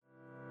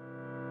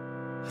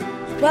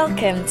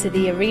Welcome to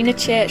the Arena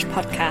Church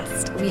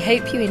podcast. We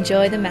hope you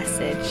enjoy the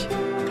message.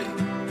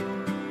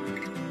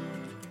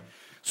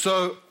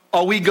 So,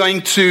 are we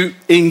going to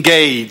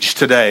engage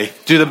today?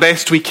 Do the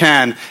best we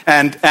can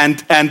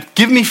and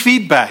give me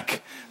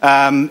feedback.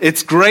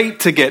 It's great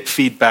to get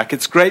feedback.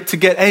 It's great to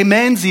get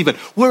amens even.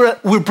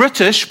 We're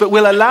British, but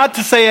we're allowed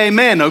to say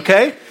amen,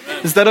 okay?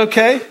 Is that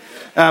okay?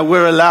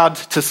 We're allowed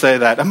to say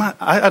that.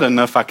 I don't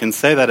know if I can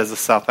say that as a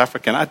South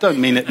African. I don't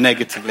mean it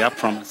negatively, I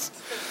promise.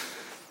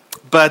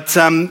 But,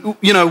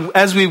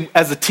 as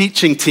a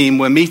teaching team,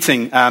 we're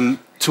meeting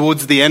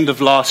towards the end of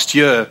last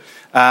year.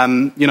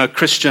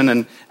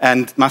 Christian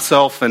and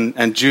myself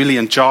and Julie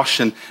and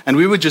Josh, and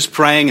we were just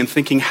praying and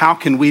thinking, how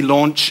can we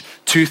launch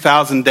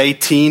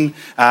 2018?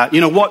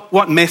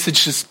 What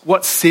messages,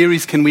 what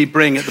series can we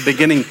bring at the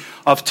beginning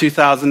of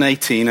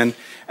 2018?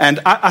 And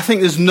I think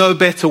there's no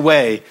better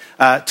way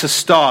to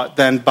start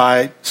than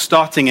by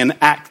starting in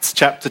Acts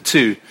chapter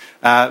 2,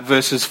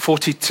 verses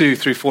 42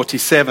 through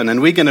 47.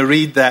 And we're going to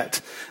read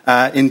that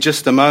in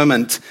just a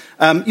moment.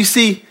 You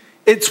see,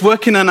 it's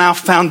working on our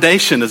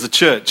foundation as a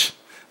church.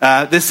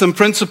 There's some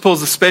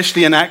principles,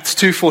 especially in Acts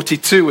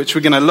 2:42, which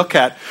we're going to look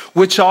at,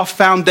 which are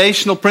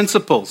foundational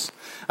principles.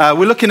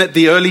 We're looking at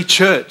the early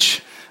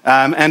church,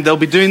 and they'll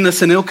be doing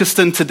this in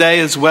Ilkeston today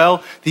as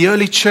well. The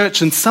early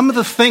church and some of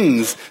the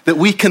things that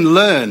we can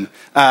learn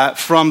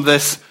from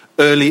this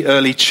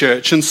early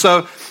church. And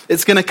so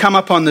it's going to come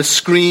up on the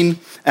screen,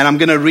 and I'm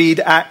going to read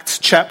Acts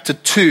chapter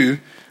 2,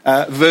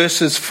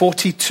 verses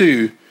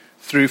 42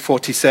 through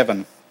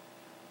 47.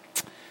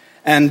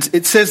 And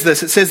it says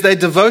this, it says, they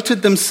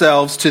devoted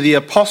themselves to the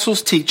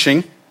apostles'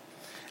 teaching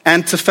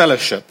and to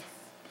fellowship,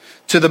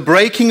 to the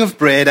breaking of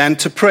bread and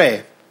to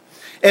prayer.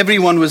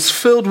 Everyone was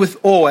filled with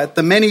awe at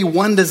the many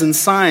wonders and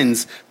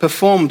signs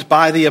performed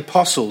by the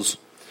apostles.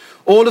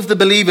 All of the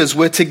believers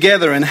were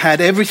together and had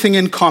everything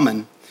in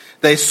common.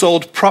 They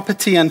sold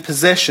property and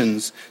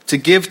possessions to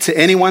give to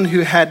anyone who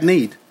had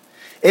need.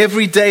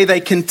 Every day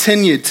they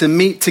continued to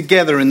meet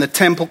together in the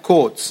temple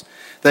courts.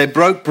 They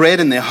broke bread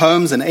in their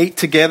homes and ate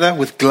together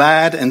with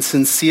glad and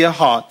sincere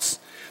hearts,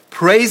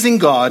 praising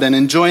God and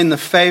enjoying the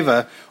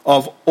favor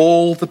of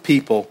all the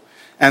people.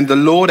 And the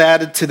Lord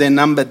added to their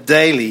number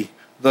daily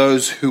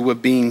those who were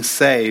being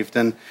saved.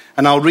 And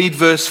I'll read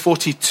verse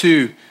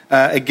 42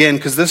 again,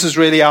 because this is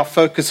really our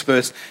focus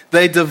verse.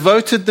 They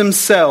devoted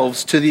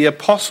themselves to the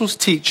apostles'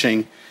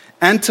 teaching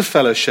and to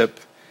fellowship,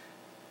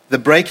 the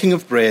breaking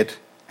of bread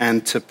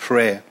and to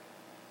prayer.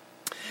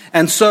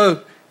 And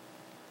so,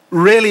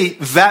 really,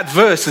 that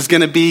verse is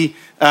going to be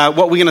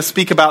what we're going to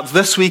speak about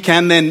this week,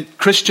 and then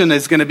Christian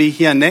is going to be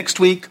here next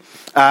week.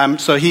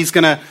 So he's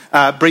going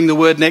to bring the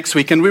word next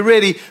week, and we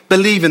really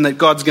believe in that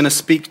God's going to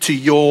speak to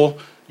your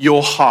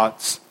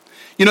hearts.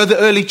 You know, the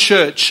early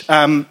church,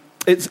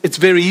 it's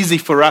very easy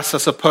for us, I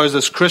suppose,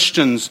 as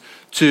Christians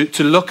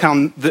to look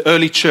on the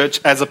early church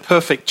as a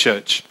perfect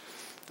church.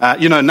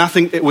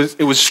 Nothing. It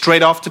was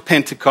straight after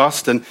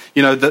Pentecost, and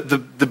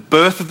the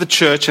birth of the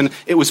church, and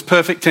it was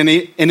perfect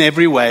in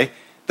every way.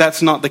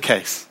 That's not the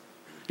case.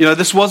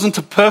 This wasn't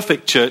a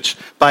perfect church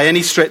by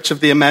any stretch of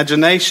the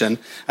imagination.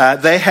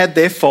 They had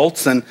their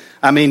faults, and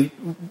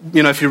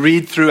if you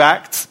read through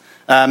Acts,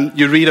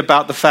 you read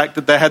about the fact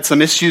that they had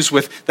some issues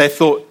they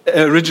thought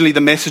originally the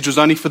message was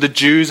only for the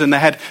Jews, and they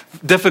had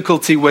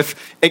difficulty with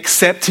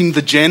accepting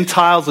the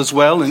Gentiles as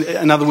well,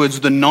 in other words,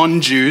 the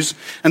non-Jews.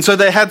 And so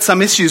they had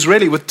some issues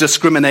really with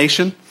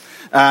discrimination.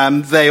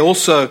 They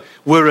also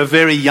were a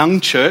very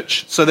young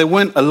church, so there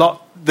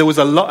was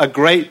a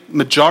great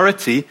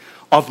majority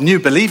of new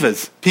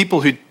believers,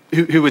 people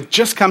who had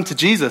just come to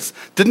Jesus,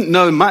 didn't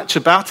know much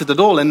about it at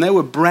all, and they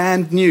were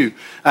brand new,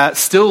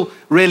 still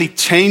really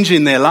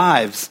changing their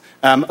lives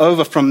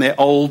over from their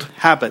old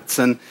habits.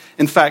 And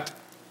in fact,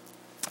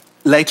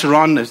 later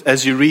on,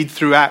 as you read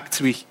through Acts,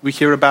 we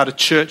hear about a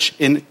church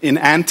in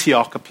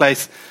Antioch, a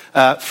place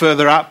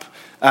further up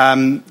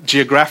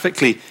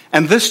geographically.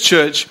 And this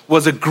church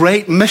was a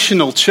great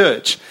missional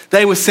church.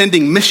 They were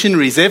sending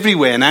missionaries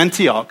everywhere in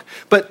Antioch.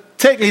 But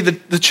technically,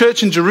 the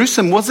church in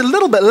Jerusalem was a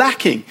little bit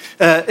lacking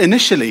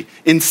initially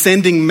in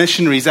sending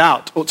missionaries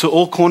out to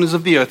all corners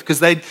of the earth, because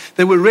they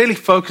were really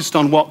focused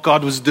on what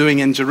God was doing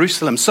in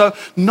Jerusalem. So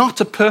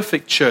not a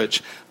perfect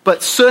church,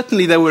 but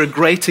certainly they were a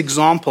great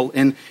example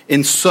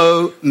in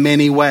so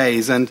many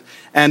ways. And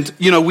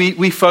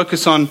we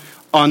focus on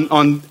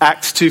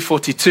Acts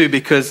 2:42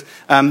 because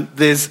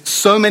there's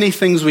so many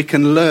things we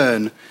can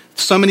learn,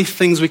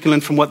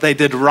 from what they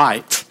did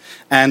right,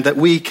 and that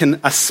we can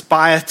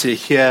aspire to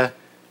here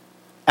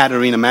at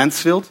Arena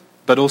Mansfield,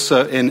 but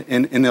also in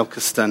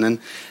Ilkeston.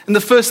 And the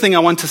first thing I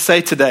want to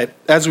say today,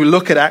 as we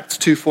look at Acts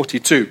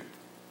 2:42,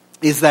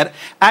 is that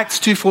Acts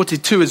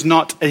 2:42 is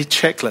not a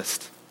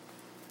checklist.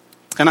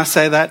 Can I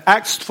say that?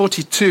 Acts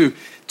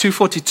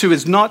 2:42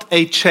 is not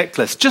a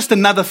checklist, just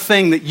another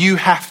thing that you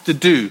have to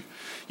do.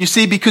 You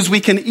see, because we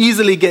can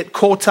easily get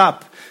caught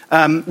up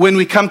when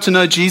we come to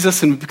know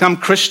Jesus and we become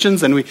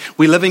Christians and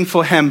we're living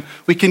for him,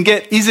 we can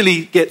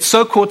easily get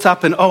so caught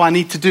up in, I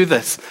need to do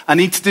this, I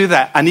need to do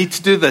that, I need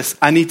to do this,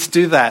 I need to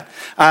do that.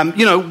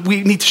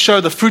 We need to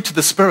show the fruit of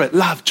the Spirit: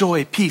 love,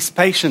 joy, peace,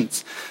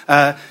 patience.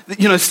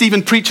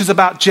 Stephen preaches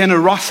about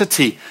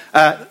generosity,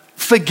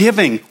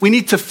 forgiving. We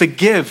need to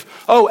forgive.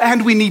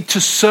 And we need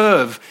to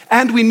serve.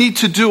 And we need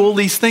to do all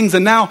these things.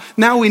 And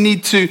now we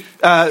need to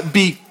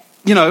be,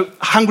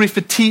 hungry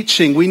for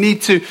teaching. We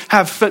need to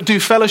do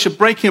fellowship,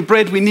 breaking of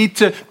bread. We need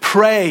to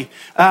pray.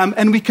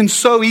 And we can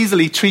so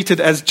easily treat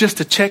it as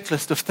just a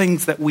checklist of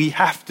things that we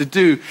have to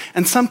do.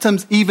 And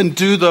sometimes even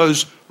do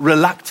those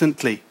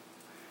reluctantly.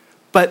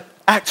 But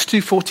Acts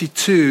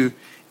 2:42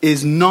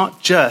 is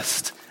not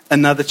just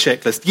another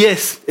checklist.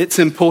 Yes, it's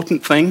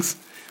important things,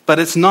 but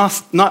it's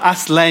not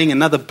us laying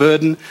another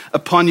burden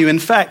upon you. In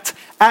fact,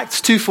 Acts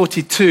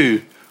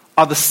 2:42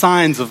 are the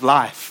signs of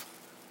life.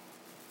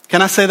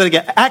 Can I say that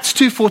again? Acts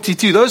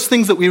 2:42, those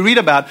things that we read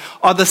about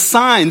are the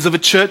signs of a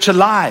church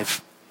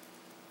alive.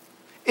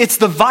 It's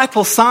the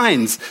vital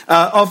signs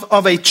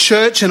of a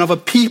church and of a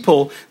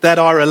people that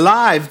are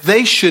alive.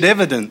 They should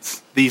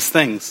evidence these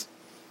things.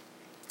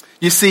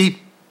 You see,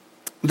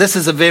 this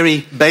is a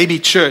very baby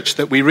church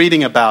that we're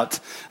reading about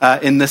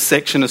in this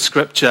section of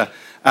Scripture.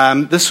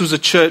 This was a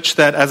church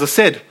that, as I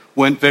said,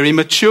 weren't very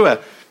mature.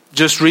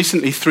 Just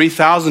recently,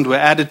 3,000 were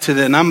added to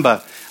their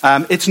number.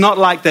 It's not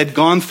like they'd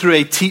gone through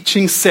a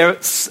teaching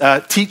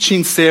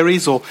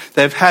series, or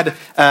they've had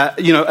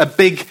a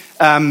big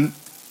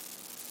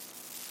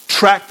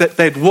track that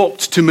they'd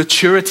walked to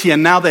maturity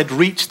and now they'd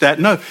reached that.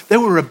 No, they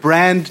were a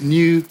brand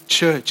new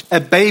church, a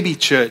baby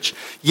church,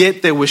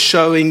 yet they were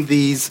showing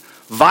these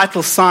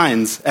vital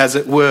signs, as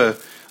it were,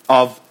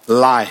 of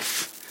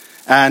life.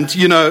 And,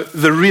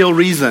 the real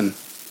reason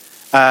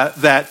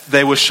that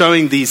they were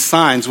showing these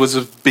signs was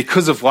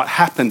because of what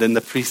happened in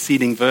the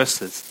preceding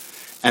verses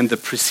and the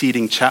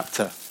preceding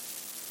chapter.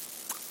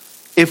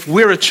 If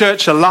we're a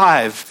church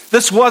alive,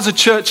 this was a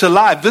church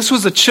alive. This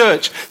was a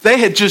church. They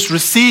had just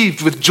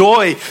received with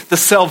joy the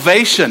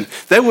salvation.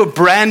 They were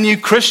brand new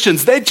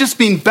Christians. They'd just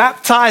been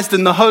baptized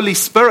in the Holy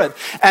Spirit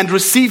and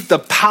received the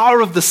power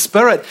of the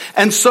Spirit.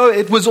 And so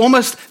it was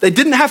almost, they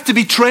didn't have to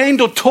be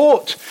trained or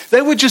taught.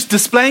 They were just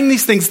displaying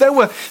these things.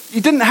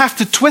 You didn't have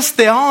to twist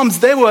their arms.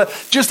 They were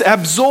just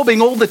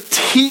absorbing all the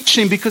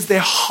teaching because their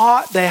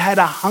heart, they had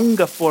a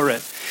hunger for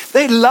it.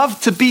 They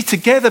loved to be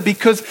together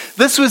because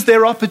this was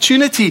their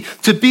opportunity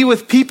to be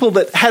with people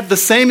that had the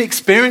same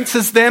experience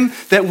as them,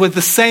 that were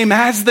the same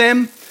as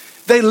them.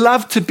 They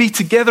loved to be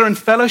together in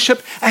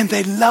fellowship, and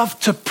they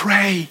loved to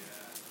pray.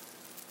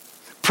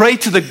 Pray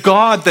to the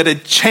God that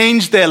had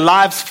changed their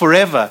lives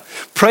forever.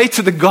 Pray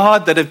to the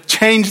God that had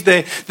changed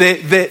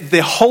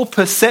their whole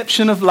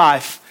perception of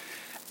life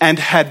and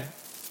had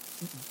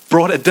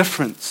brought a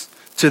difference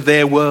to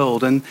their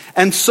world.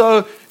 And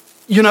so,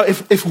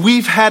 if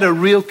we've had a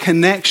real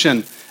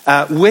connection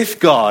with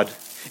God,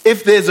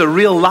 if there's a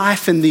real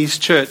life in this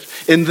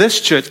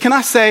church, can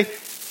I say,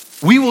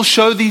 we will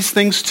show these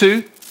things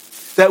too.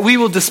 That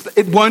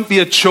it won't be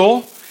a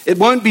chore. It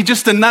won't be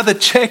just another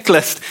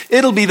checklist.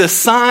 It'll be the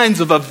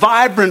signs of a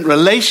vibrant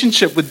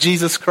relationship with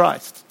Jesus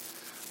Christ.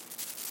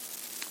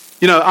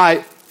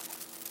 I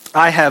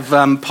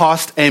have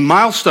passed a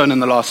milestone in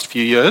the last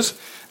few years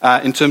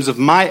in terms of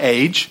my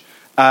age,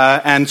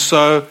 and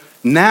so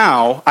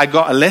now I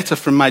got a letter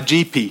from my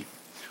GP,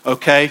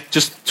 okay,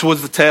 just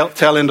towards the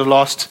tail end of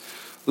last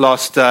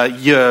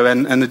year,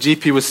 and the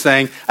GP was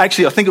saying,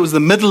 actually I think it was the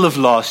middle of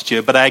last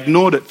year, but I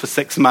ignored it for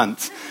 6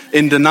 months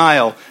in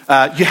denial.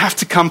 You have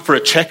to come for a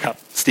checkup,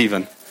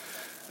 Stephen.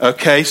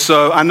 Okay,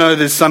 so I know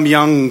there's some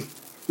young,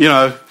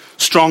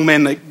 strong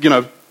men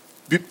that,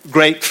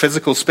 great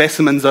physical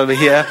specimens over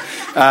here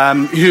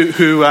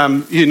who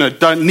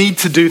don't need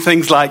to do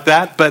things like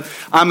that, but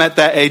I'm at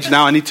that age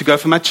now. I need to go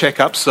for my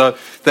checkup. So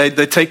they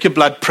take your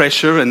blood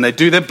pressure and they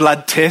do their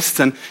blood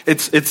tests, and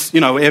it's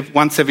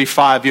once every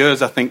 5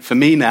 years, I think, for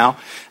me now.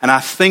 And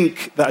I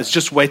think that I was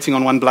just waiting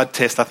on one blood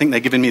test. I think they're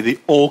giving me the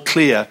all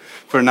clear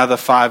for another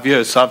 5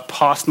 years. So I've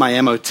passed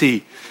my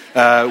MOT,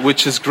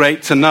 which is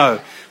great to know.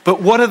 But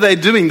what are they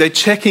doing? They're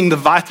checking the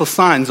vital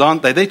signs,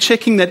 aren't they? They're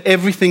checking that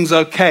everything's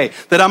okay,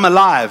 that I'm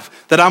alive,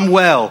 that I'm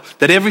well,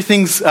 that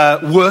everything's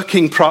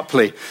working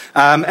properly.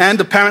 And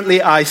apparently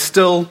I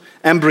still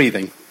am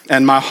breathing,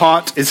 and my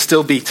heart is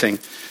still beating,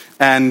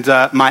 and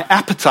my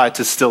appetite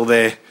is still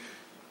there.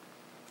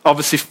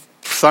 Obviously,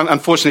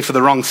 unfortunately for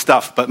the wrong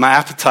stuff, but my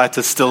appetite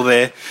is still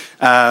there.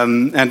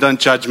 And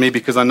don't judge me,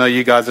 because I know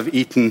you guys have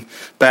eaten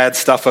bad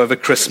stuff over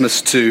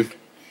Christmas too.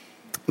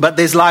 But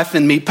there's life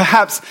in me.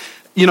 Perhaps,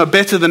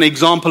 better than an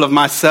example of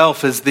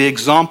myself is the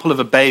example of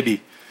a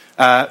baby.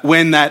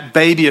 When that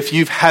baby, if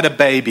you've had a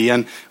baby,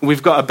 and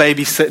we've got a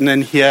baby sitting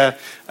in here,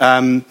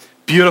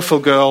 beautiful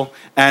girl,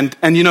 and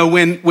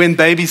when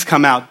babies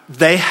come out,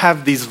 they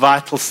have these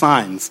vital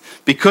signs.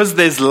 Because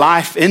there's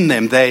life in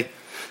them, they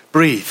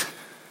breathe,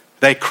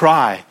 they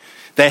cry,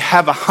 they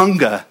have a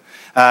hunger,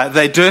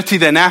 they dirty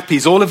their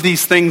nappies, all of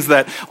these things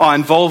that are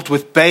involved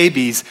with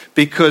babies,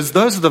 because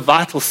those are the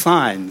vital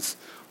signs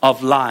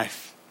of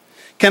life.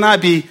 Can I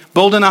be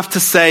bold enough to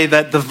say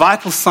that the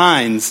vital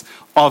signs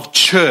of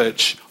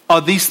church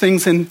are these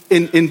things in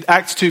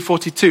Acts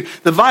 2:42?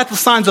 The vital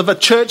signs of a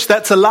church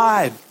that's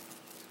alive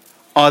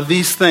are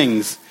these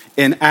things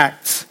in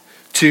Acts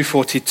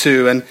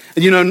 2:42. And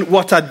you know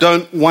what I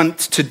don't want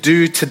to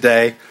do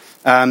today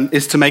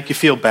is to make you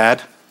feel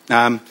bad.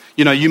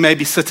 You may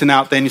be sitting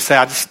out there and you say,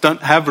 I just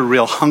don't have a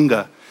real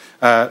hunger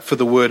for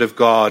the Word of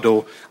God,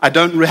 or I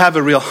don't have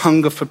a real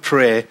hunger for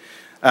prayer.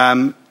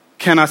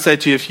 Can I say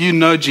to you, if you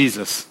know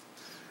Jesus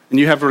and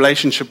you have a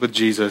relationship with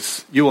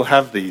Jesus, you will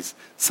have these.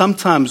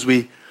 Sometimes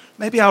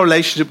maybe our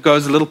relationship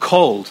goes a little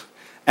cold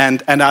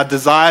and our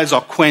desires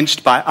are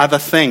quenched by other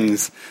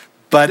things.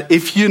 But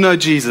if you know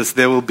Jesus,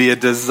 there will be a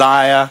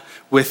desire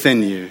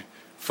within you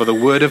for the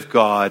Word of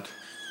God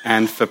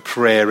and for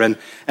prayer. And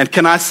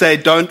can I say,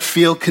 don't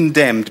feel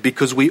condemned,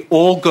 because we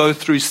all go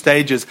through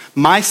stages,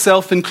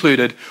 myself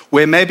included,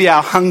 where maybe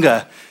our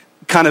hunger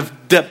kind of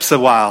dips a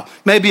while.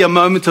 Maybe a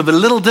moment of a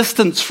little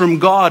distance from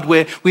God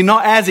where we're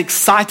not as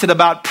excited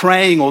about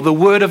praying or the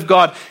Word of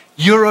God.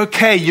 You're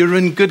okay. You're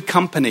in good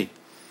company.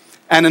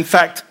 And in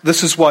fact,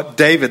 this is what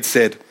David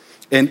said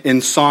in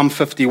Psalm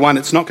 51.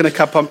 It's not going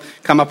to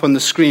come up on the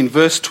screen.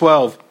 Verse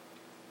 12.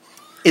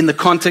 In the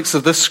context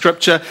of this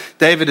scripture,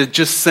 David had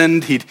just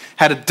sinned. He'd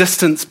had a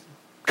distance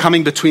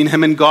coming between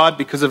him and God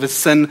because of his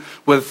sin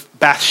with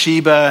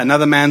Bathsheba,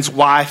 another man's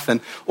wife, and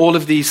all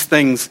of these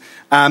things.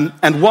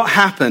 And what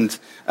happened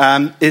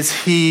is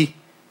he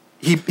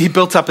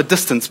built up a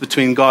distance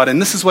between God.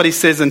 And this is what he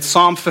says in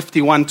Psalm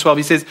 51:12.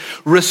 He says,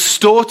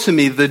 "Restore to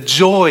me the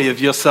joy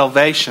of your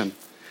salvation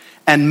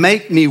and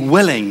make me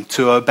willing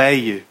to obey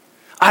you."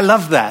 I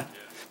love that.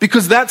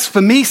 Because that's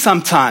for me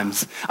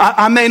sometimes.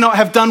 I may not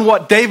have done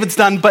what David's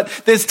done, but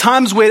there's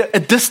times where a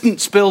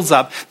distance builds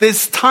up.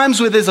 There's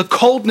times where there's a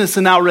coldness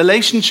in our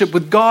relationship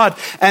with God.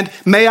 And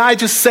may I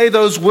just say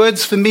those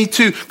words for me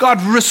too.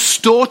 God,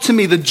 restore to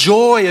me the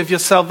joy of your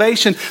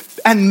salvation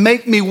and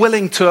make me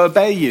willing to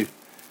obey you.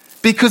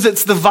 Because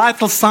it's the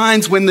vital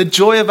signs when the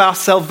joy of our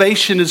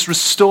salvation is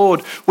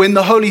restored, when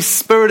the Holy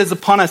Spirit is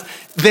upon us,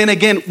 then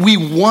again, we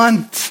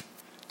want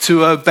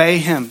to obey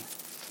him.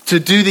 To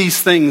do these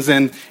things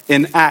in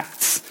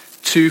Acts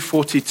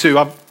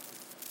 2:42.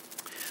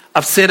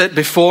 I've said it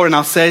before and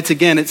I'll say it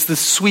again. It's the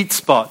sweet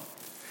spot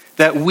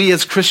that we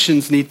as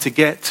Christians need to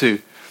get to,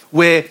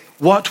 where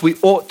what we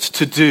ought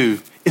to do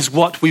is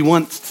what we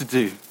want to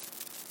do.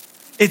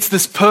 It's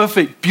this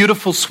perfect,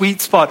 beautiful,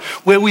 sweet spot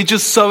where we're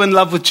just so in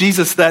love with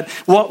Jesus that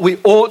what we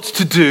ought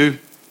to do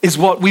is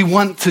what we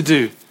want to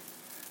do,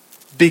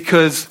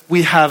 because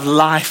we have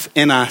life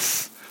in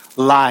us,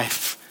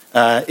 life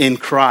in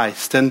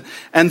Christ.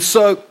 And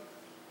so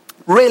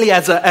really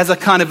as a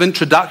kind of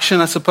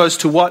introduction, I suppose,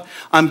 to what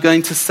I'm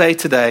going to say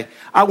today,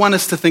 I want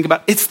us to think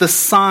about, it's the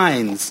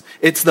signs,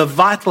 it's the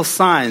vital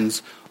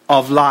signs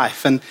of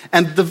life. And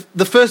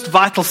the first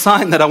vital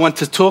sign that I want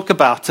to talk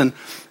about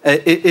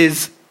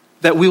is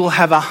that we will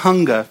have a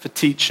hunger for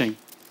teaching.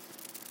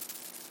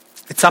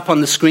 It's up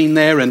on the screen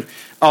there, and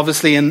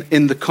obviously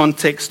in the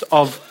context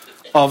of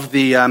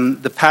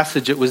the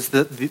passage, it was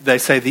they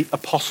say the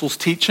apostles'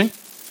 teaching.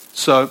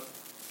 So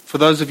for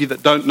those of you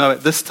that don't know,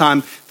 at this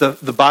time,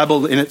 the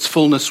Bible in its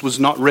fullness was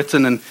not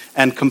written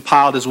and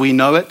compiled as we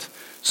know it.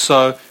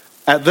 So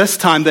at this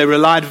time, they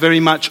relied very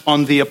much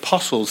on the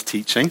apostles'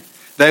 teaching.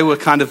 They were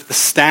kind of the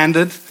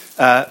standard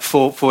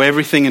for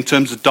everything in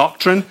terms of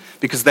doctrine,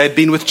 because they'd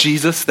been with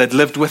Jesus, they'd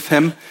lived with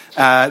him,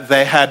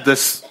 they had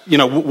this,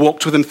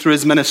 walked with him through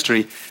his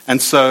ministry.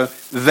 And so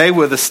they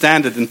were the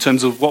standard in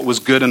terms of what was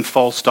good and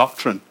false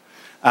doctrine.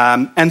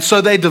 And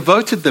so they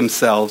devoted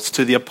themselves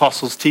to the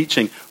apostles'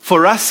 teaching.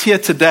 For us here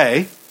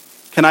today,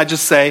 can I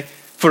just say,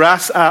 for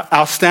us,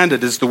 our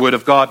standard is the Word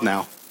of God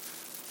now.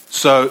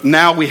 So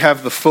now we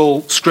have the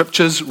full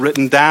scriptures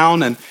written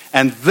down,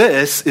 and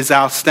this is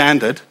our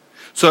standard.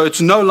 So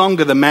it's no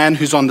longer the man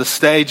who's on the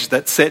stage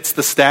that sets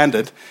the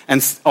standard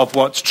of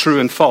what's true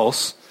and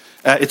false.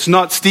 It's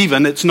not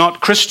Stephen, it's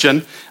not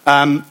Christian.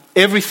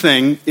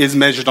 Everything is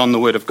measured on the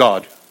Word of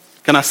God.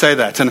 Can I say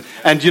that? And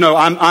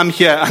I'm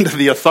here under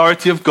the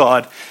authority of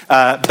God,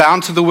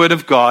 bound to the Word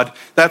of God.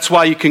 That's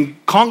why you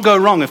can't go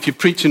wrong if you're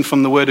preaching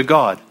from the Word of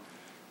God.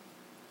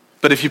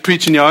 But if you're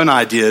preaching your own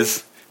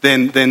ideas,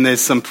 then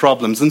there's some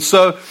problems. And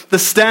so the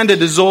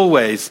standard is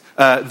always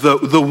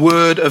the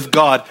Word of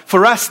God.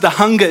 For us, the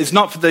hunger is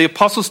not for the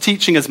apostles'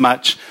 teaching as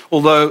much,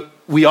 although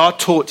we are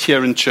taught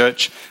here in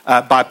church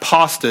by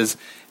pastors.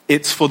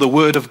 It's for the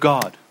Word of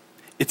God.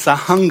 It's a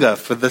hunger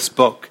for this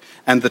book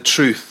and the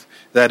truth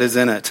that is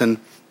in it. And,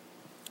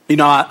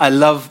 I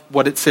love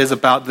what it says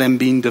about them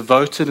being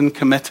devoted and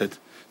committed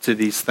to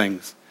these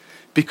things.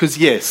 Because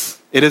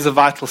yes, it is a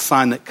vital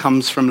sign that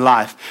comes from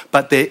life,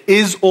 but there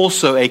is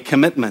also a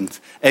commitment,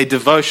 a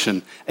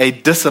devotion, a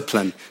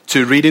discipline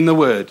to reading the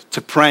Word,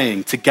 to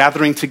praying, to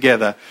gathering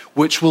together,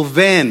 which will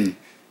then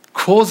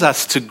cause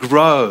us to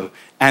grow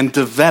and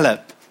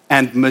develop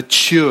and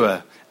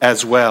mature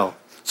as well.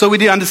 So we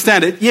do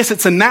understand it. Yes,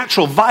 it's a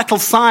natural, vital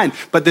sign,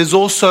 but there's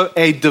also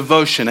a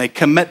devotion, a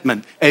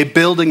commitment, a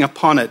building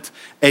upon it,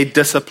 a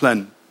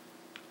discipline.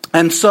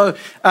 And so,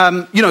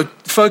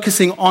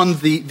 focusing on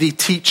the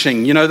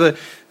teaching,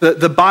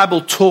 the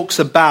Bible talks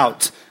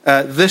about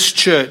this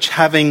church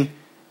having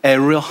a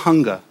real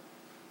hunger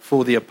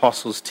for the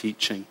apostles'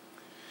 teaching.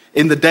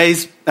 In the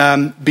days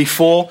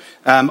before,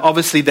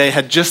 obviously they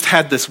had just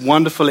had this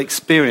wonderful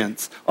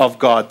experience of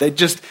God. They'd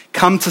just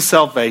come to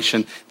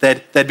salvation.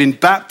 They'd been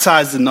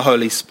baptized in the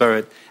Holy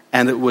Spirit,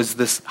 and it was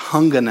this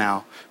hunger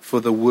now for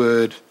the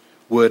Word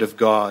of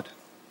God.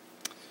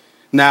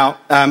 Now,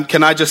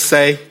 can I just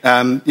say,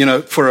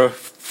 if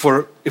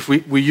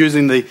we're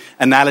using the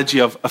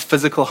analogy of a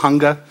physical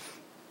hunger,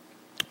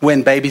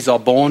 when babies are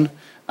born,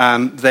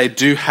 they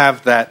do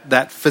have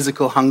that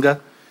physical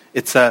hunger.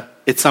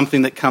 It's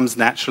something that comes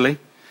naturally.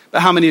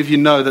 But how many of you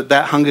know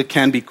that hunger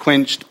can be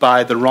quenched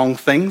by the wrong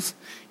things,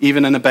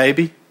 even in a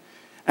baby?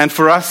 And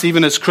for us,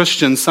 even as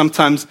Christians,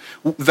 sometimes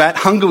that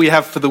hunger we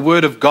have for the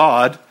Word of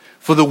God,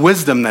 for the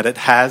wisdom that it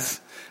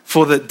has,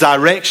 for the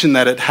direction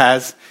that it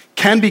has,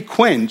 can be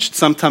quenched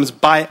sometimes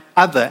by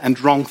other and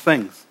wrong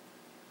things.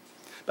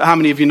 But how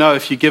many of you know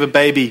if you give a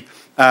baby,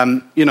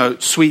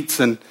 sweets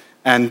and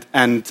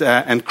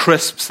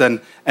crisps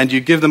and you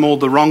give them all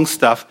the wrong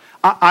stuff?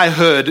 I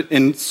heard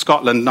in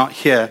Scotland, not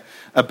here,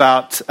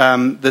 about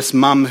this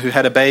mum who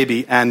had a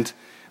baby, and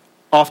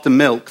after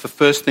milk, the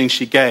first thing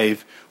she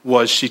gave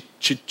was she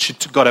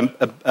got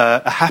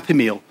a Happy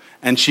Meal,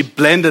 and she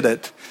blended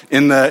it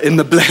in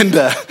the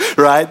blender,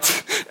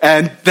 right?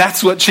 And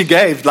that's what she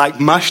gave, like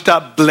mushed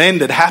up,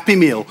 blended Happy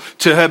Meal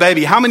to her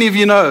baby. How many of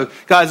you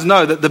guys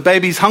know that the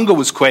baby's hunger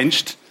was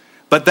quenched,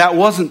 but that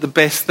wasn't the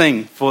best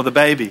thing for the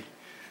baby?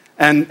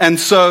 And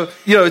so,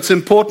 it's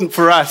important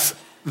for us,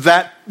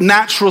 that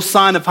natural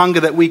sign of hunger,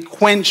 that we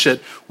quench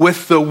it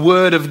with the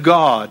Word of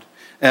God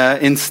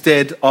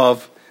instead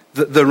of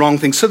the wrong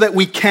thing, so that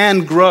we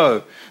can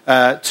grow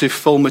to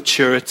full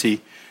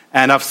maturity.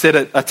 And I've said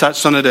it, I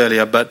touched on it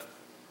earlier, but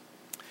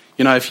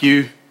if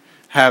you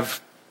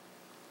have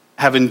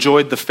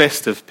enjoyed the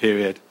festive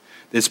period,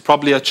 there's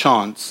probably a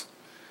chance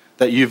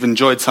that you've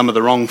enjoyed some of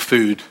the wrong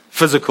food,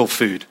 physical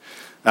food,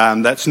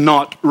 that's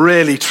not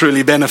really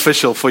truly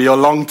beneficial for your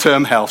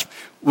long-term health.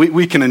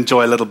 We can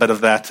enjoy a little bit of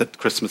that at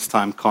Christmas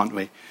time, can't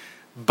we?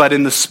 But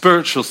in the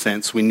spiritual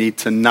sense, we need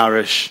to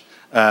nourish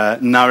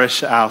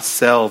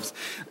ourselves.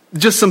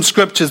 Just some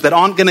scriptures that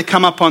aren't going to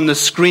come up on the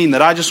screen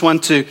that I just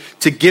want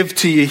to give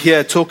to you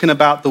here, talking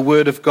about the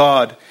Word of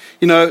God.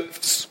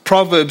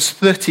 Proverbs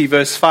 30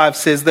 verse 5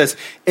 says this: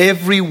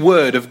 every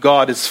word of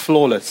God is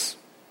flawless.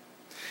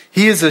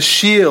 He is a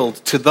shield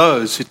to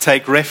those who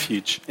take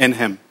refuge in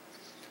Him.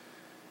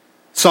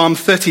 Psalm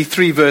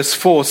 33 verse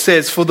 4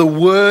 says, for the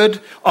word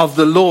of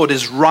the Lord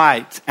is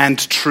right and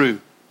true.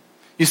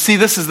 You see,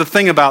 this is the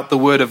thing about the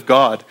Word of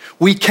God.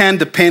 We can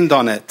depend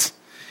on it.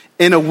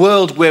 In a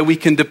world where we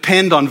can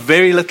depend on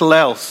very little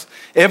else,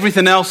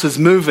 everything else is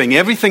moving,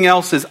 everything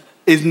else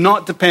is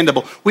not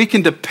dependable. We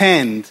can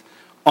depend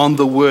on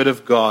the Word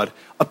of God,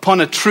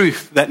 upon a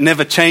truth that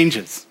never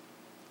changes.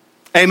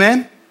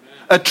 Amen?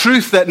 A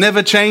truth that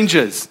never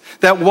changes,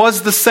 that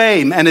was the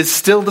same and is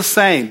still the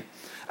same.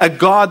 A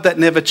God that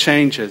never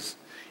changes,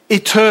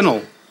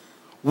 eternal,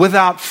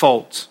 without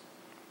fault,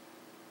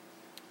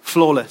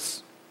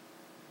 flawless.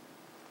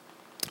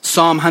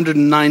 Psalm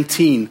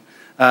 119,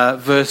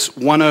 verse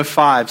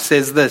 105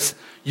 says this: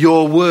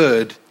 your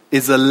word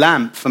is a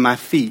lamp for my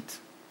feet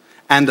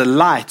and a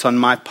light on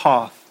my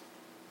path.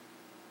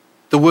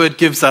 The word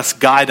gives us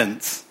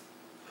guidance,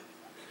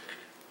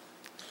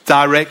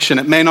 direction.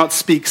 It may not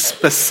speak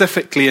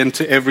specifically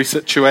into every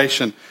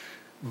situation,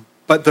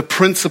 but the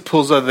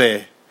principles are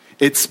there.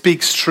 It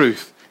speaks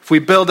truth. If we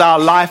build our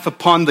life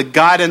upon the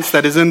guidance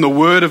that is in the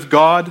Word of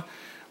God,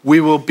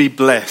 we will be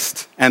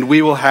blessed and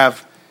we will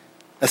have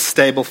a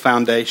stable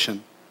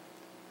foundation.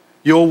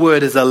 Your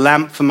word is a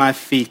lamp for my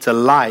feet, a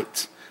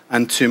light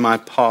unto my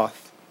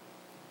path.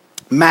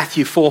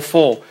 Matthew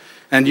 4:4.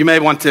 And you may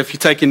want to, if you're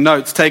taking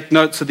notes, take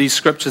notes of these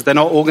scriptures. They're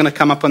not all going to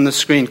come up on the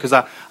screen because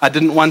I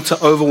didn't want to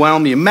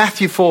overwhelm you.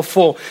 Matthew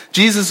 4:4.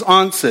 Jesus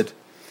answered,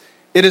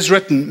 it is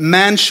written,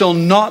 man shall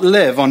not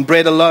live on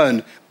bread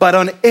alone, but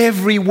on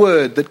every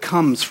word that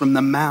comes from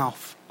the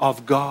mouth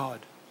of God.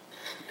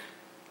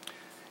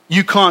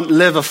 You can't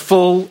live a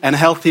full and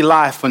healthy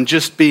life on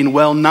just being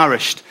well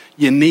nourished.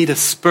 You need a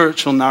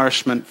spiritual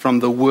nourishment from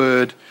the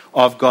Word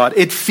of God.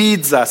 It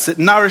feeds us, it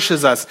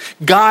nourishes us,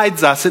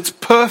 guides us. It's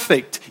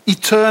perfect,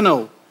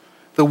 eternal,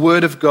 the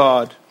Word of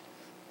God.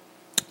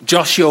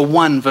 Joshua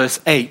 1 verse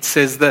 8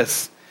 says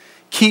this: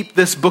 keep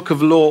this book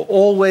of law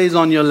always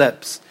on your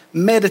lips.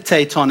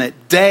 Meditate on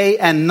it day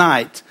and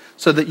night,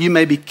 so that you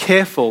may be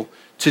careful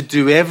to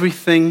do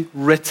everything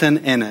written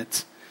in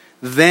it.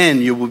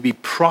 Then you will be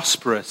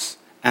prosperous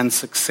and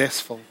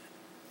successful.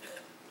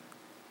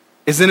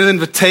 It's an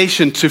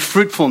invitation to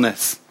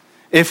fruitfulness.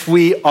 If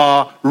we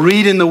are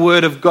reading the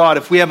Word of God,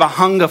 if we have a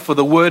hunger for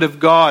the Word of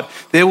God,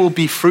 there will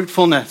be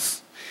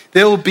fruitfulness.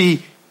 There will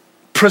be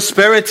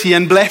prosperity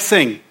and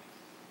blessing.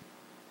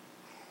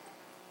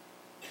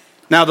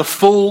 Now, the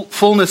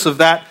fullness of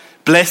that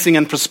blessing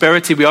and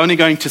prosperity we're only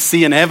going to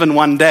see in heaven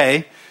one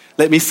day.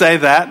 Let me say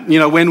that,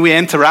 when we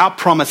enter our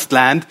promised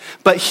land.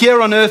 But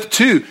here on earth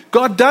too,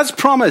 God does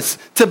promise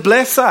to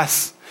bless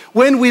us.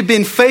 When we've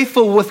been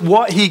faithful with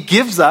what he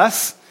gives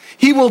us,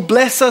 he will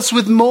bless us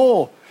with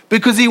more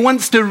because he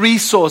wants to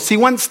resource. He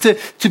wants to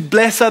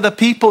bless other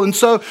people. And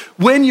so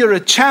when you're a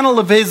channel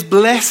of his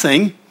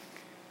blessing,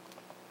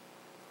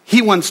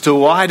 he wants to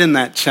widen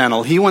that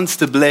channel. He wants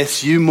to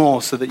bless you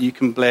more so that you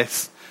can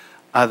bless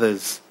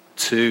others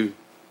too.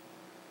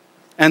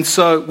 And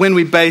so when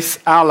we base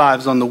our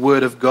lives on the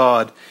Word of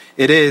God,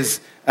 it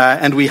is,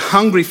 and we're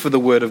hungry for the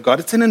Word of God,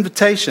 it's an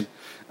invitation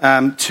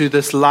to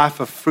this life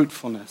of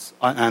fruitfulness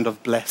and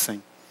of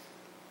blessing.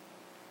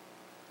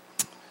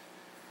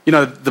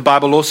 The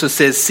Bible also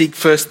says, seek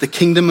first the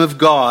kingdom of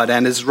God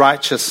and his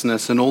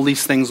righteousness, and all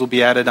these things will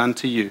be added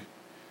unto you.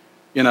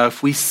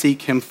 If we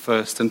seek him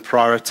first and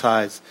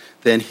prioritize,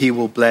 then he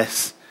will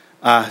bless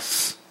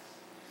us.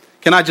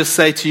 Can I just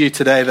say to you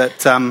today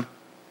that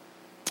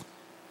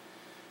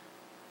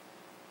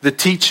the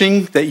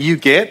teaching that you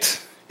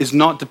get is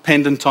not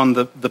dependent on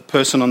the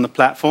person on the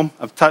platform.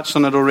 I've touched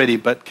on it already,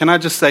 but can I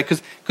just say,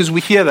 because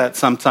we hear that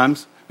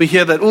sometimes. We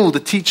hear that, the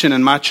teaching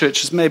in my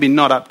church is maybe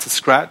not up to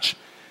scratch.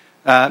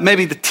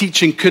 Maybe the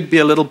teaching could be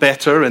a little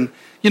better. And,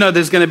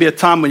 there's going to be a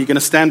time when you're going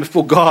to stand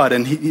before God,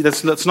 and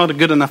that's not a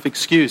good enough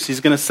excuse. He's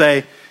going to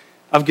say,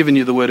 I've given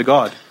you the Word of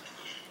God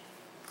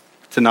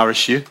to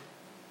nourish you.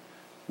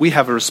 We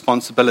have a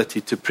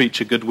responsibility to preach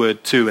a good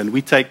word too, and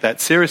we take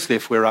that seriously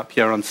if we're up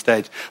here on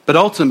stage. But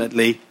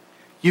ultimately,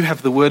 you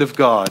have the Word of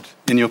God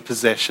in your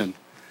possession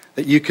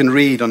that you can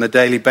read on a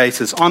daily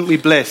basis. Aren't we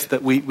blessed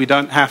that we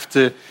don't have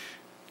to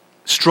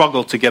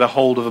struggle to get a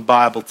hold of a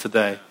Bible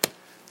today?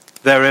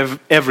 They're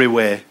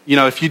everywhere.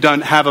 If you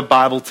don't have a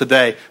Bible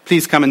today,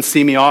 please come and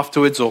see me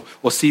afterwards or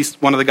see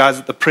one of the guys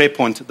at the prayer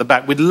point at the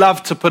back. We'd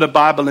love to put a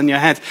Bible in your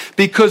hands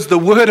because the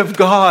Word of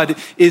God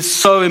is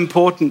so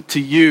important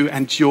to you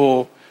and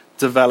your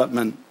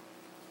development.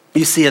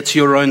 You see, it's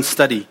your own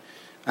study.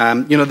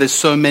 There's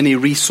so many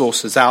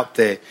resources out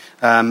there,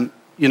 that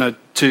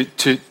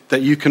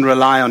you can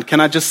rely on. Can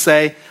I just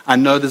say, I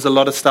know there's a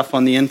lot of stuff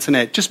on the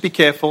internet. Just be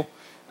careful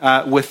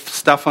with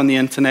stuff on the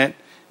internet.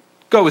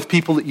 Go with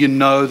people that you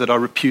know that are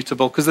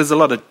reputable, because there's a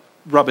lot of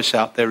rubbish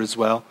out there as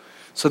well.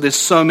 So there's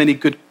so many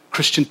good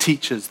Christian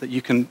teachers that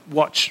you can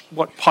watch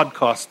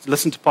podcasts,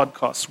 listen to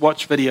podcasts,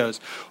 watch videos,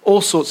 all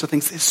sorts of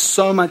things. There's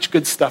so much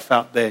good stuff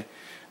out there.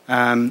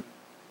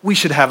 We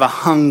should have a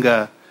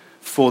hunger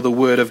for the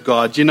Word of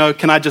God.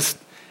 Can I just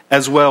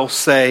as well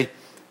say,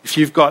 if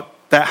you've got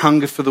that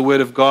hunger for the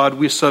Word of God,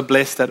 we're so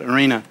blessed at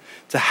Arena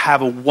to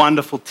have a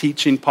wonderful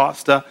teaching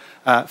pastor,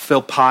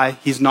 Phil Pye.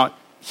 He's not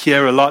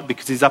here a lot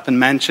because he's up in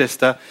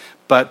Manchester,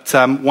 but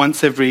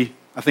once every,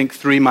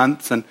 3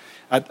 months, and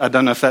I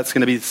don't know if that's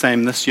going to be the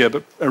same this year,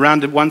 but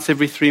around once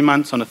every 3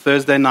 months on a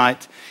Thursday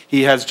night,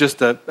 he has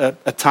just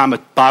a time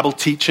of Bible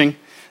teaching.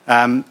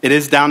 It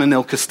is down in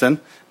Ilkeston,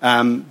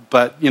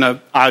 but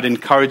I would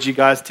encourage you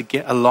guys to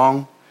get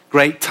along.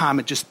 Great time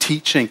of just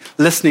teaching,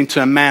 listening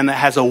to a man that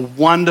has a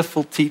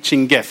wonderful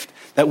teaching gift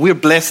that we're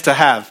blessed to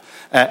have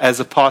as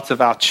a part of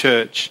our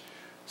church.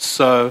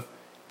 So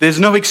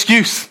there's no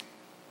excuse.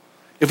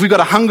 If we've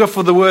got a hunger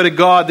for the Word of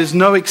God, there's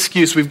no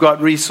excuse. We've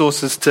got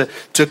resources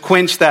to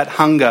quench that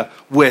hunger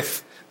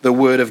with the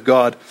Word of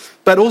God.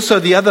 But also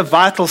the other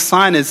vital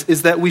sign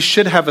is that we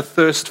should have a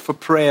thirst for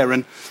prayer.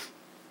 And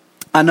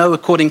I know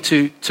according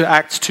to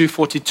Acts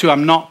 2:42,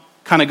 I'm not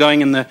kind of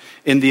going in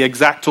the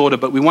exact order,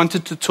 but we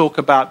wanted to talk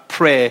about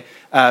prayer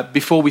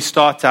before we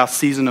start our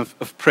season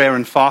of prayer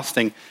and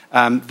fasting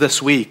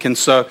this week. And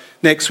so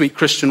next week,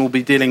 Christian will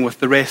be dealing with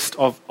the rest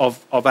of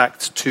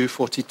Acts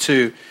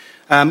 2:42.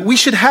 We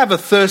should have a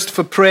thirst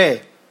for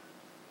prayer.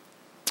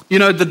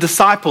 The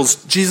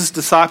disciples, Jesus'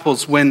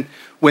 disciples, when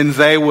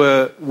they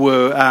were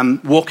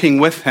walking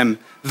with him,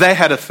 they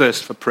had a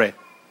thirst for prayer.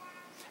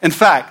 In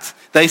fact,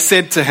 they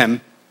said to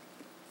him,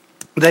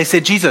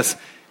 Jesus,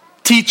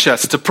 teach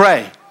us to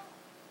pray.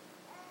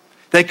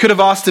 They could have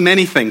asked him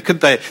anything,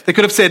 could they? They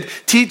could have said,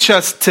 teach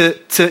us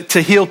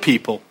to heal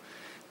people.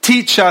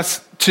 Teach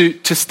us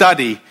to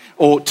study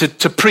or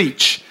to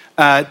preach.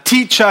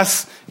 Teach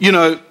us,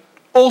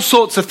 all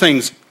sorts of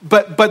things.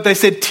 But they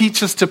said,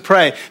 teach us to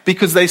pray,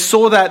 because they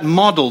saw that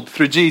modeled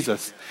through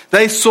Jesus.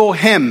 They saw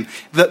him,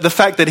 the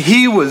fact that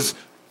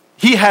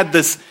he had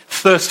this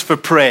thirst for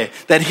prayer,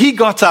 that he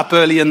got up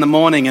early in the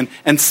morning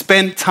and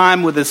spent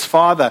time with his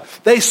Father.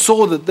 They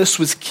saw that this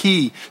was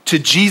key to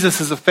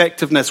Jesus'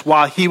 effectiveness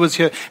while he was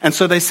here. And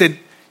so they said,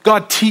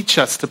 God, teach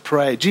us to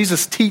pray.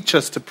 Jesus, teach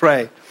us to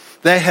pray.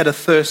 They had a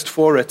thirst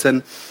for it.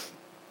 And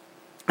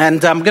I'm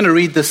going to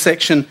read this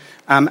section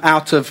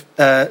out of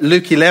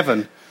Luke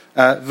 11,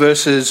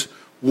 verses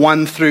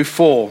 1 through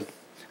 4.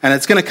 And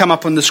it's going to come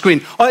up on the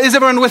screen. Oh, is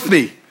everyone with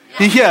me?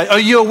 Yeah. You here? Are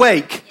you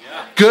awake?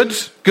 Yeah.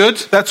 Good.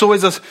 That's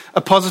always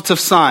a positive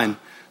sign.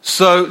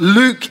 So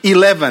Luke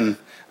 11,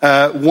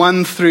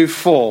 1 through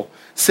 4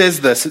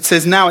 says this. It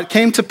says, now it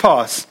came to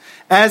pass,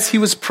 as he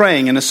was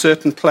praying in a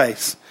certain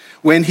place,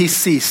 when he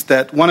ceased,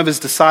 that one of his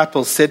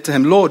disciples said to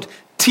him, "Lord,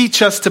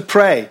 teach us to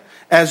pray,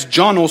 as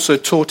John also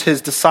taught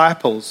his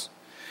disciples."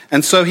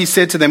 And so he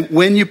said to them,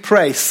 "When you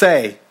pray,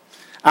 say,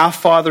 'Our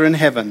Father in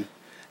heaven,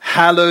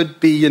 hallowed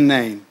be your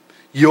name.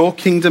 Your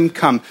kingdom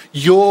come.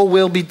 Your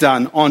will be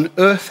done on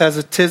earth as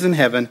it is in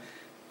heaven.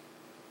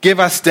 Give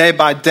us day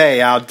by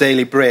day our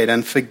daily bread,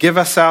 and forgive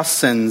us our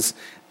sins,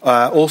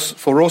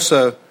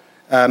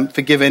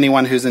 forgive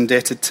anyone who's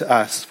indebted to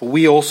us. For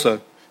we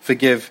also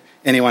forgive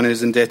anyone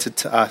who's indebted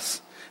to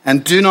us.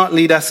 And do not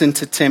lead us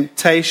into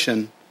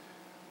temptation,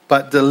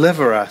 but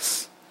deliver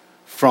us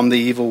from the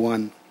evil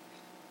one."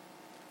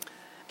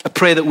 A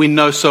prayer that we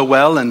know so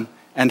well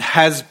and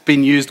has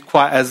been used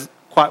quite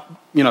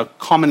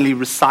commonly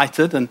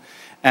recited,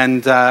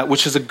 and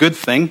which is a good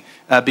thing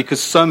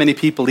because so many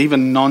people,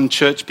 even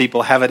non-church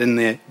people, have it in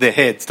their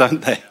heads,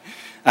 don't they?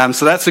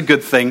 So that's a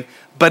good thing.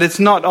 But it's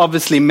not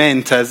obviously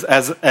meant as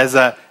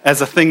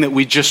a thing that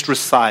we just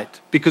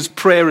recite, because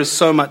prayer is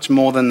so much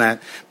more than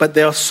that. But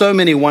there are so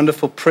many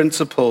wonderful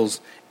principles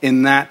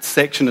in that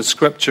section of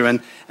Scripture,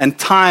 and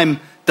time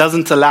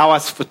doesn't allow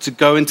us to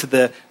go into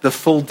the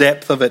full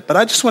depth of it. But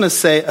I just want to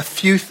say a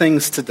few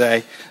things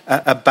today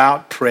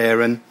about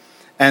prayer.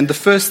 And the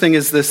first thing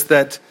is this,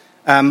 that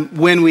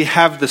when we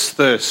have this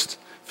thirst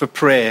for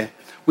prayer,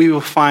 we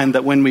will find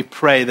that when we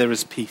pray, there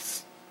is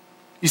peace.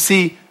 You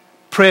see,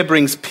 prayer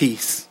brings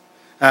peace.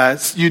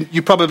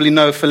 You probably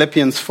know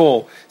Philippians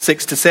 4,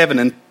 6-7.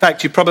 In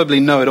fact, you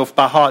probably know it off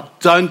by heart.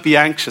 Don't be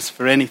anxious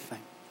for anything,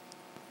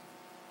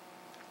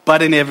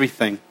 but in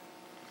everything.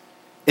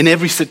 In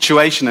every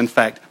situation, in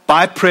fact,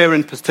 by prayer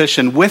and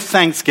petition, with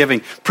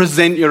thanksgiving,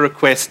 present your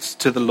requests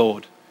to the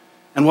Lord.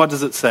 And what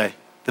does it say?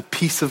 The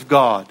peace of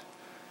God,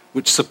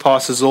 which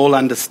surpasses all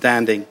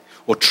understanding,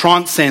 or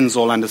transcends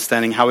all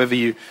understanding, however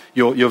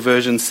your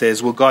version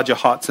says, will guard your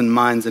hearts and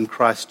minds in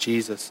Christ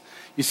Jesus.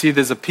 You see,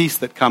 there's a peace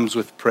that comes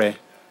with prayer.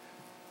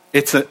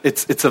 It's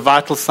a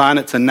vital sign.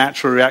 It's a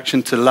natural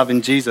reaction to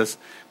loving Jesus.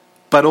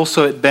 But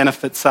also it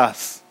benefits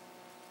us.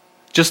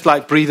 Just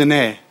like breathing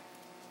air.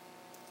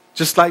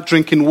 Just like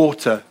drinking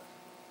water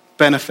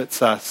benefits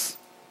us.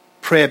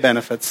 Prayer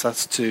benefits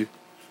us too.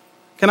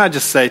 Can I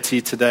just say to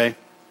you today,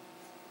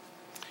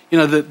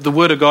 the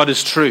Word of God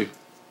is true.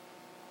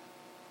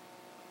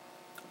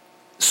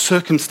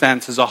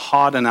 Circumstances are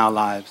hard in our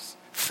lives.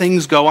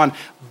 Things go on.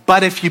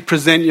 But if you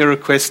present your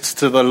requests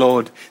to the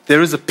Lord,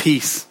 there is a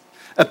peace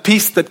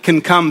that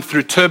can come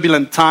through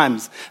turbulent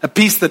times, a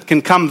peace that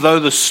can come though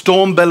the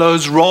storm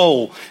billows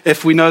roll,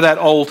 if we know that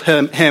old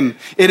hymn.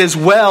 It is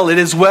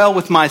well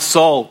with my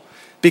soul,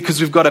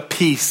 because we've got a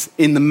peace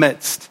in the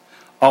midst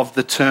of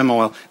the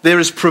turmoil. There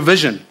is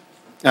provision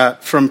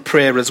from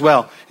prayer as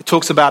well. It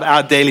talks about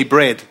our daily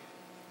bread.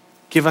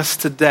 Give us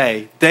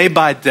today, day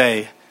by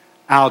day,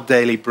 our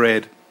daily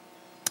bread.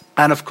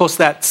 And of course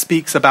that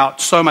speaks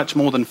about so much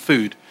more than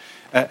food.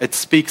 It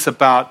speaks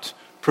about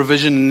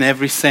provision in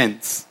every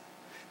sense,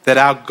 that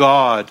our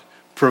God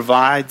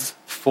provides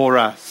for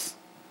us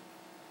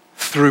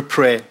through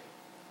prayer.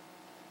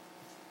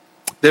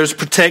 There's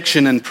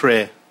protection in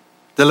prayer.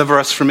 Deliver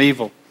us from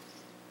evil.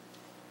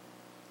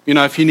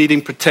 If you're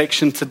needing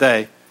protection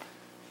today,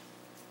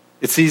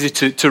 it's easy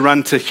to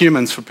run to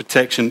humans for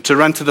protection, to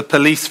run to the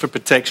police for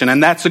protection,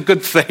 and that's a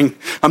good thing.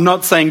 I'm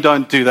not saying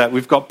don't do that.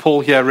 We've got Paul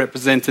here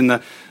representing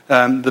the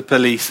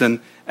police, and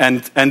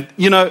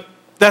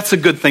that's a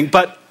good thing.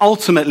 But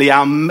ultimately,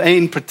 our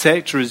main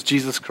protector is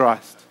Jesus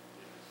Christ,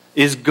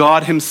 is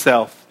God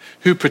himself,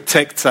 who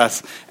protects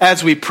us.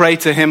 As we pray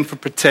to him for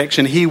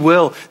protection, he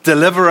will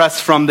deliver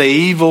us from the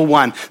evil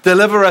one,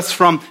 deliver us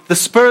from the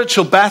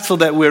spiritual battle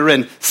that we're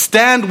in,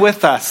 stand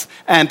with us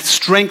and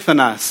strengthen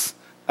us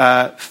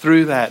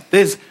through that.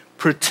 There's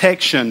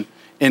protection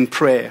in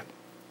prayer.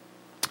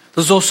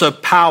 There's also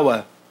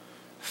power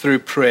through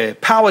prayer,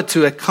 power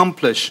to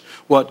accomplish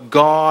what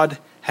God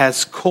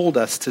has called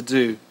us to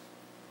do,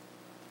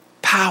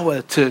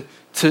 power to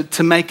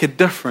make a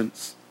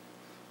difference.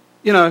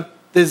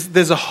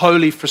 There's a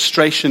holy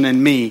frustration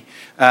in me,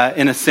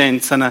 in a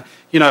sense, and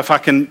if I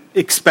can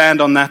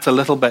expand on that a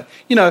little bit,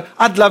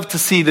 I'd love to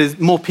see there's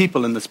more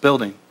people in this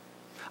building.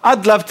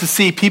 I'd love to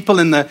see people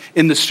in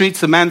the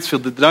streets of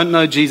Mansfield that don't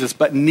know Jesus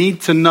but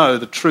need to know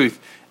the truth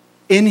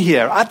in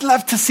here. I'd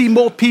love to see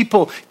more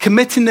people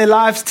committing their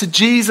lives to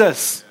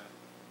Jesus.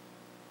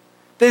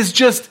 There's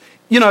just,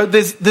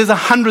 there's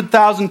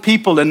 100,000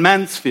 people in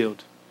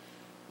Mansfield.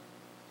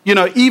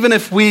 Even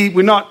if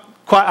we're not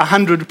quite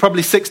 100,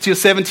 probably 60 or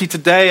 70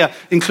 today,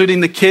 including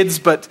the kids.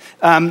 But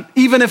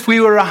even if we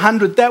were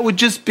 100, that would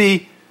just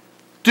be,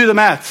 do the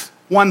maths,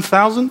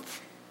 1,000th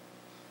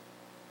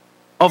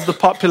of the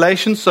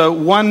population. So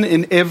 1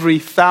 in every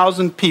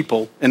 1,000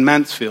 people in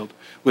Mansfield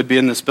would be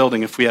in this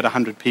building if we had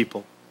 100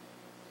 people.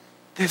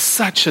 There's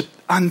such an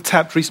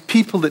untapped reach,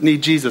 people that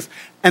need Jesus.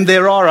 And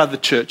there are other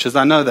churches,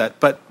 I know that.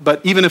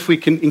 But even if we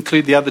can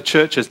include the other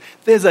churches,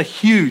 there's a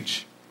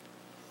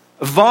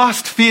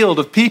vast field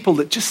of people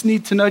that just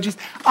need to know Jesus.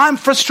 I'm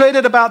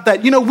frustrated about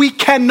that. We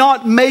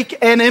cannot make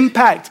an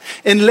impact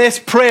unless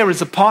prayer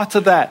is a part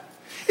of that.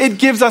 It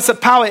gives us a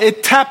power.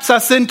 It taps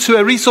us into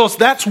a resource.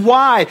 That's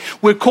why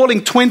we're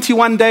calling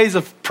 21 days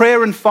of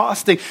prayer and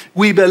fasting.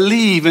 We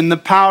believe in the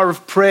power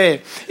of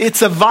prayer.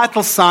 It's a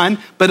vital sign,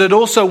 but it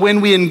also,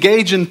 when we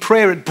engage in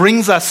prayer, it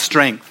brings us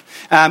strength.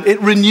 It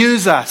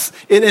renews us.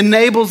 It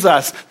enables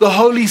us. The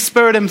Holy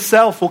Spirit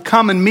himself will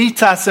come and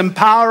meet us,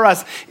 empower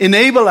us,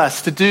 enable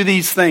us to do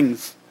these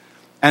things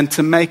and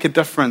to make a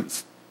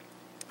difference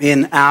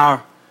in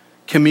our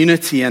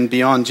community and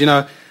beyond. You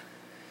know,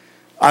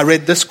 I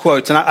read this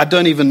quote, and I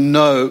don't even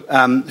know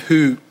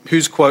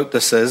whose quote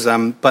this is,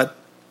 but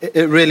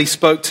it really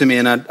spoke to me,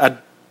 and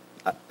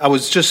I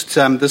was just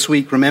this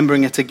week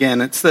remembering it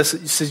again. It's this.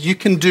 It says, you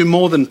can do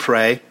more than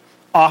pray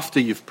after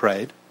you've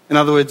prayed. In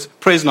other words,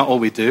 prayer is not all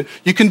we do.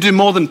 You can do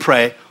more than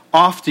pray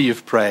after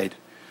you've prayed,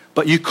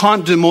 but you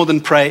can't do more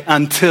than pray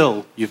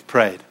until you've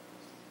prayed.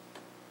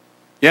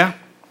 Yeah?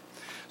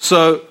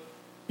 So,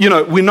 you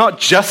know, we're not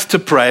just to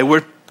pray,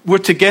 we're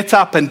to get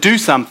up and do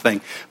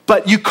something.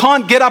 But you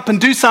can't get up and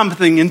do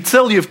something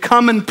until you've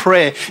come in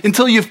prayer,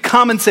 until you've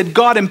come and said,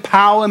 God,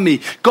 empower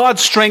me, God,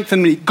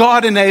 strengthen me,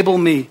 God, enable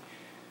me.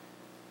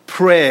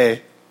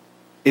 Prayer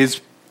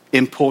is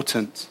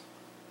important.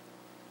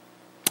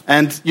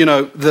 And, you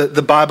know,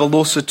 the Bible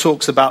also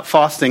talks about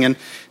fasting. And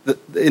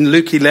in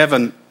Luke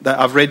 11, that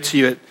I've read to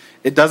you,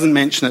 it doesn't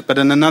mention it. But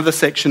in another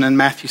section in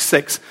Matthew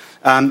 6,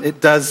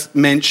 it does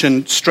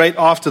mention straight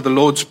after the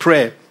Lord's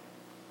Prayer.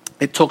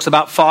 It talks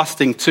about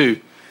fasting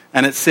too.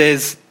 And it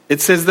says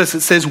this,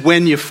 it says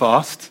when you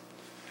fast.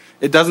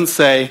 It doesn't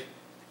say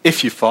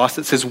if you fast,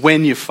 it says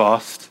when you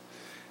fast.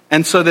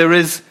 And so there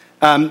is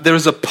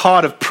a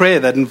part of prayer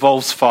that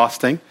involves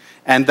fasting.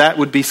 And that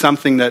would be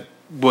something that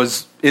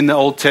was in the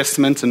Old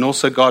Testament, and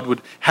also God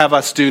would have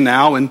us do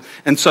now.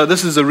 And so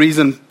this is a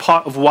reason,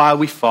 part of why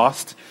we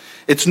fast.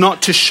 It's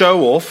not to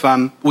show off.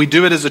 We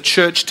do it as a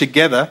church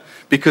together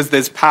because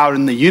there's power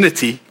in the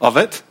unity of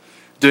it,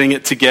 doing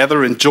it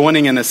together and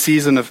joining in a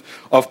season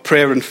of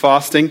prayer and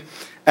fasting,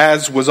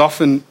 as was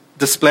often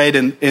displayed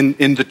in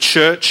the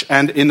church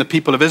and in the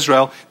people of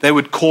Israel. They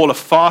would call a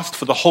fast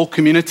for the whole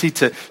community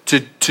to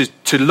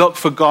look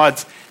for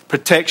God's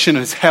protection,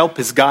 his help,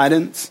 his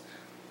guidance.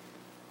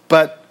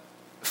 But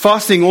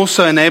fasting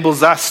also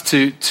enables us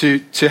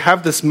to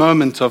have this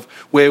moment of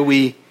where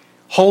we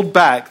hold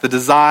back the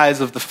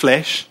desires of the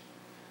flesh.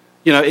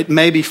 You know, it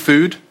may be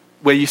food,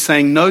 where you're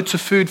saying no to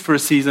food for a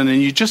season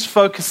and you're just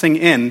focusing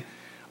in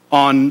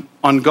on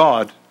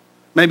God.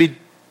 Maybe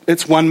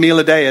it's one meal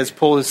a day, as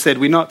Paul has said.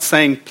 We're not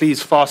saying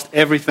please fast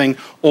everything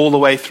all the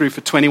way through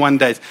for 21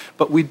 days.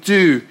 But we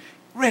do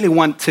really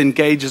want to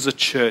engage as a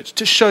church,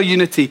 to show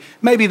unity.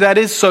 Maybe that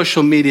is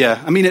social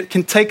media. I mean, it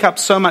can take up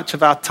so much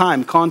of our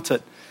time, can't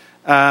it?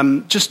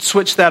 Just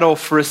switch that off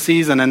for a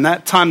season, and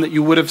that time that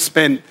you would have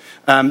spent,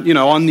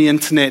 on the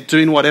internet,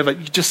 doing whatever,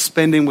 you're just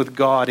spending with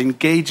God,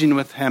 engaging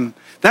with him.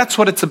 That's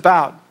what it's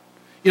about.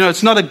 You know,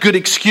 it's not a good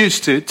excuse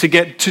to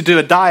do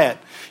a diet,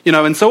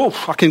 and so,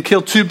 I can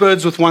kill two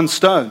birds with one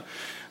stone.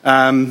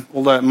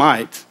 Although it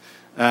might,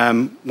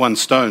 one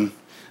stone.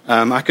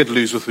 I could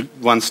lose with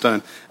one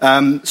stone.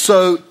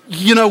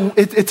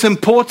 It's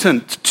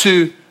important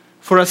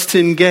for us to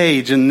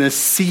engage in this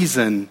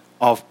season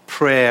of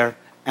prayer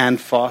and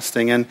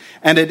fasting. And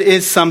it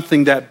is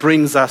something that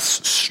brings us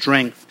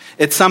strength.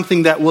 It's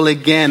something that will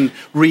again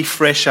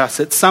refresh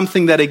us. It's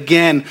something that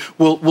again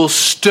will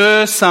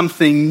stir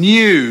something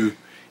new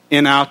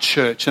in our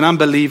church. And I'm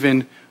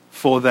believing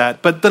for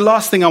that. But the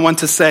last thing I want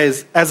to say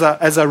is, as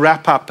I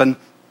wrap up, and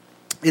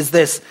is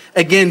this,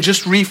 again,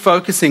 just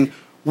refocusing.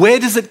 Where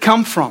does it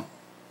come from?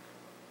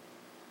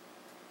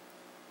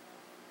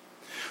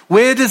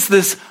 Where does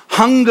this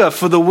hunger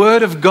for the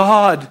Word of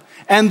God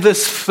and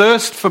this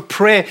thirst for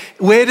prayer,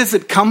 where does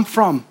it come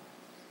from?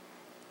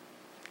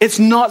 It's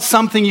not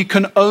something you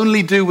can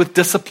only do with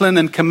discipline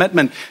and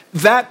commitment.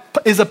 That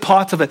is a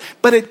part of it.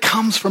 But it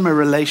comes from a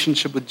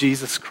relationship with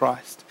Jesus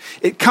Christ.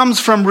 It comes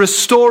from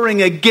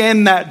restoring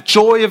again that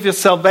joy of your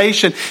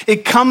salvation.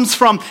 It comes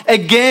from,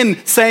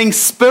 again, saying,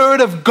 Spirit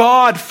of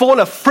God, fall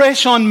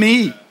afresh on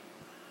me.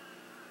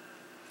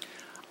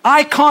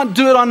 I can't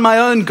do it on my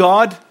own,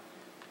 God.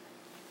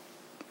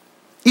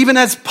 Even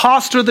as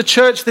pastor of the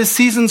church, there's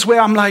seasons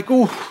where I'm like,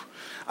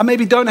 I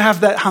maybe don't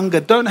have that hunger,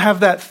 don't have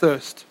that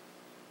thirst.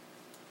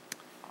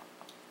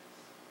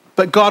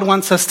 But God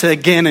wants us to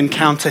again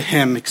encounter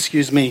him.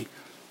 Excuse me.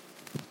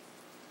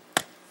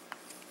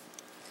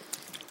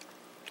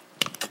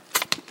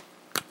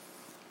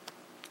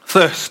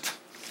 Thirst.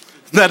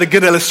 Isn't that a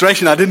good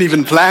illustration? I didn't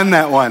even plan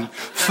that one.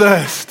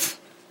 Thirst.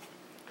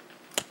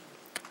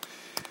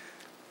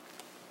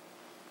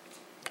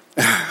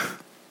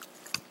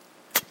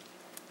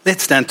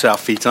 Let's stand to our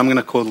feet. I'm going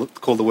to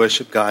call the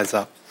worship guys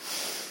up.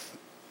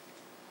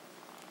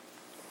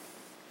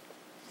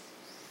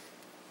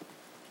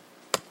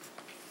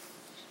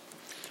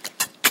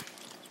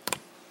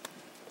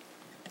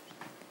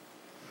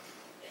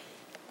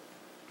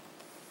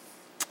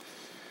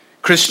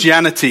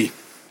 Christianity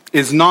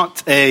is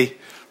not a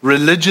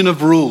religion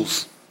of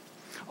rules,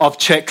 of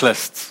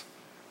checklists.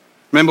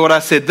 Remember what I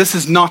said? This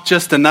is not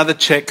just another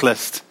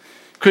checklist.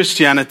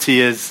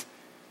 Christianity is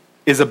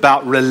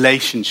about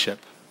relationship.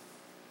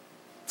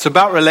 It's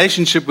about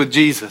relationship with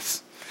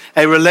Jesus.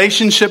 A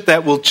relationship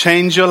that will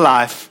change your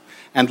life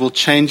and will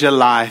change your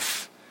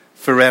life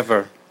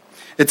forever.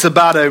 It's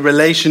about a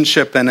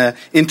relationship and an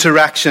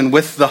interaction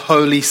with the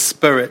Holy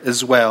Spirit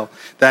as well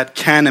that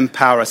can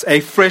empower us. A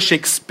fresh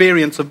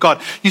experience of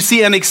God. You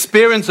see, an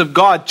experience of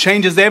God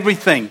changes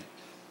everything.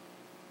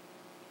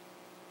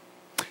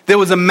 There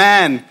was a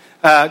man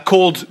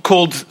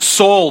called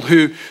Saul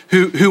who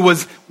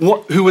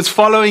was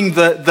following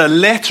the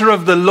letter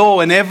of the law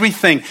and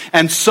everything,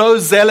 and so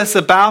zealous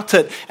about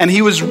it. And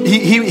he was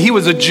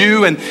a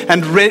Jew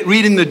and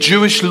reading the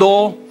Jewish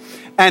law.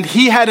 And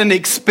he had an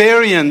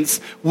experience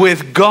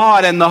with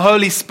God and the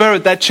Holy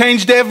Spirit that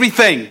changed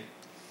everything.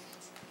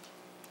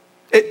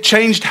 It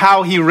changed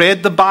how he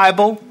read the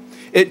Bible.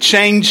 It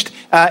changed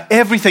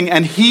everything.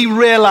 And he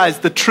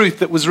realized the truth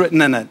that was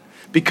written in it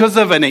because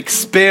of an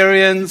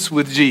experience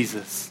with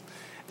Jesus,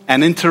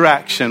 an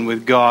interaction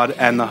with God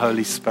and the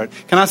Holy Spirit.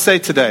 Can I say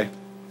today,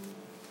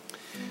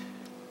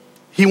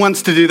 he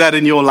wants to do that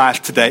in your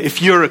life today.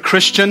 If you're a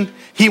Christian,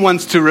 he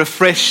wants to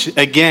refresh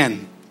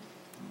again.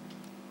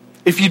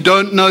 If you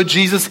don't know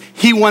Jesus,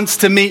 he wants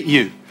to meet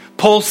you.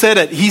 Paul said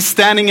it. He's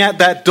standing at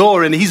that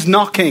door and he's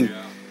knocking.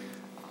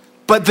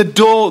 But the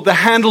door, the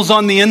handle's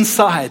on the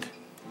inside.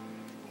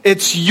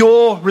 It's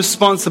your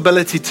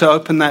responsibility to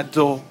open that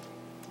door.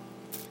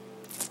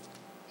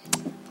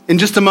 In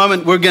just a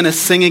moment, we're going to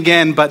sing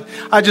again, but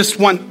I just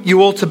want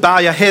you all to bow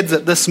your heads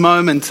at this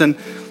moment. And,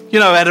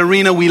 at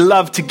Arena, we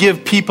love to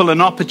give people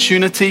an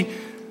opportunity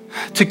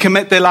to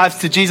commit their lives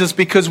to Jesus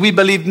because we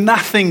believe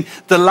nothing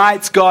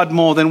delights God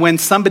more than when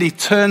somebody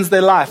turns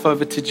their life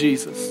over to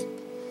Jesus.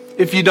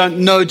 If you don't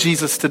know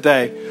Jesus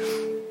today,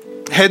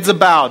 heads are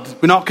bowed.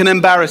 We're not going to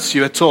embarrass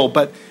you at all,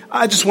 but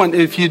I just want,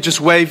 if you just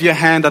wave your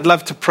hand, I'd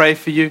love to pray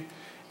for you.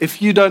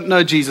 If you don't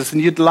know Jesus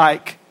and you'd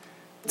like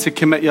to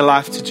commit your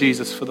life to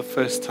Jesus for the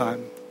first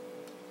time.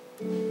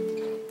 I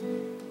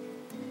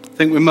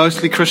think we're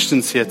mostly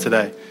Christians here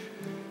today.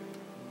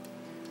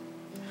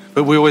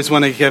 But we always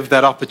want to give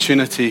that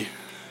opportunity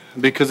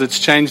because it's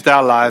changed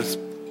our lives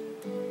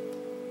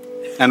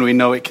and we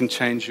know it can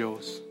change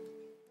yours.